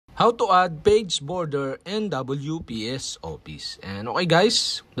how to add page border in WPS Office. And okay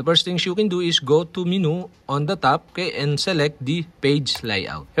guys, the first things you can do is go to menu on the top, okay, and select the page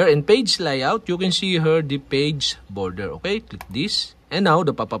layout. Here in page layout, you can see here the page border, okay, click this. And now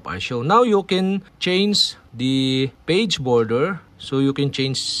the pop-up are shown. Now you can change the page border, so you can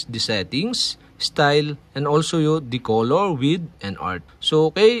change the settings, style, and also the color, width, and art. So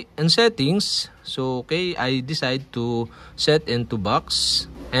okay, in settings, so okay, I decide to set into box,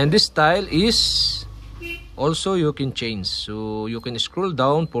 and this style is also you can change, so you can scroll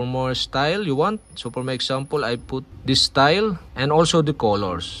down for more style you want. So for my example, I put this style, and also the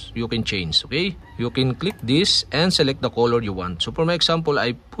colors you can change. Okay, you can click this and select the color you want. So for my example,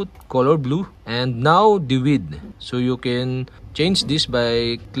 I put color blue. And now the width, so you can change this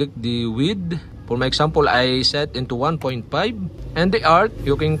by click the width. For my example, I set into 1.5. And the art,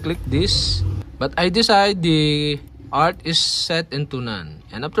 you can click this, but I decide the art is set into none.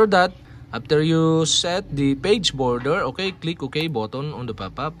 And after that, after you set the page border, okay, click OK button on the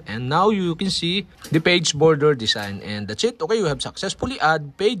pop-up, and now you can see the page border design. And that's it. Okay, you have successfully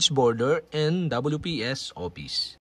add page border in WPS Office.